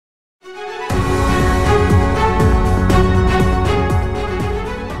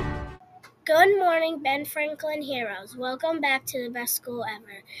morning, Ben Franklin heroes. Welcome back to the best school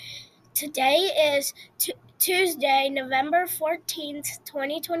ever. Today is Tuesday, November 14th,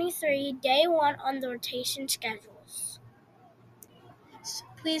 2023, day 1 on the rotation schedules.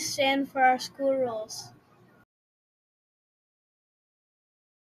 Please stand for our school rules.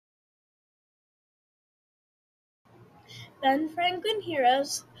 Ben Franklin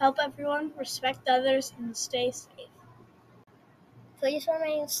heroes help everyone, respect others, and stay safe. Please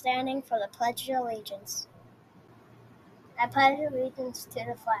remain standing for the Pledge of Allegiance. I pledge allegiance to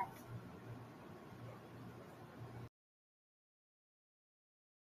the flag.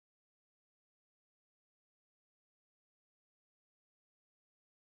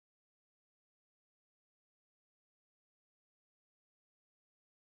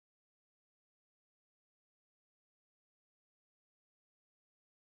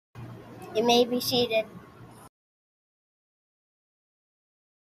 You may be seated.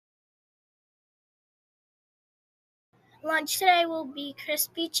 Lunch today will be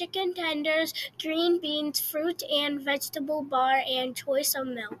crispy chicken tenders, green beans, fruit and vegetable bar, and choice of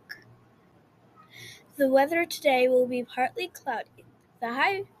milk. The weather today will be partly cloudy. The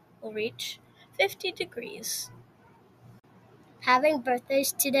high will reach 50 degrees. Having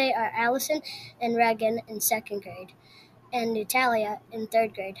birthdays today are Allison and Reagan in 2nd grade and Natalia in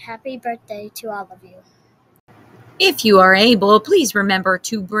 3rd grade. Happy birthday to all of you. If you are able, please remember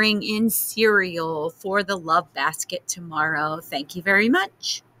to bring in cereal for the love basket tomorrow. Thank you very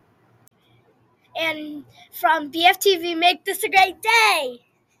much. And from BFTV, make this a great day!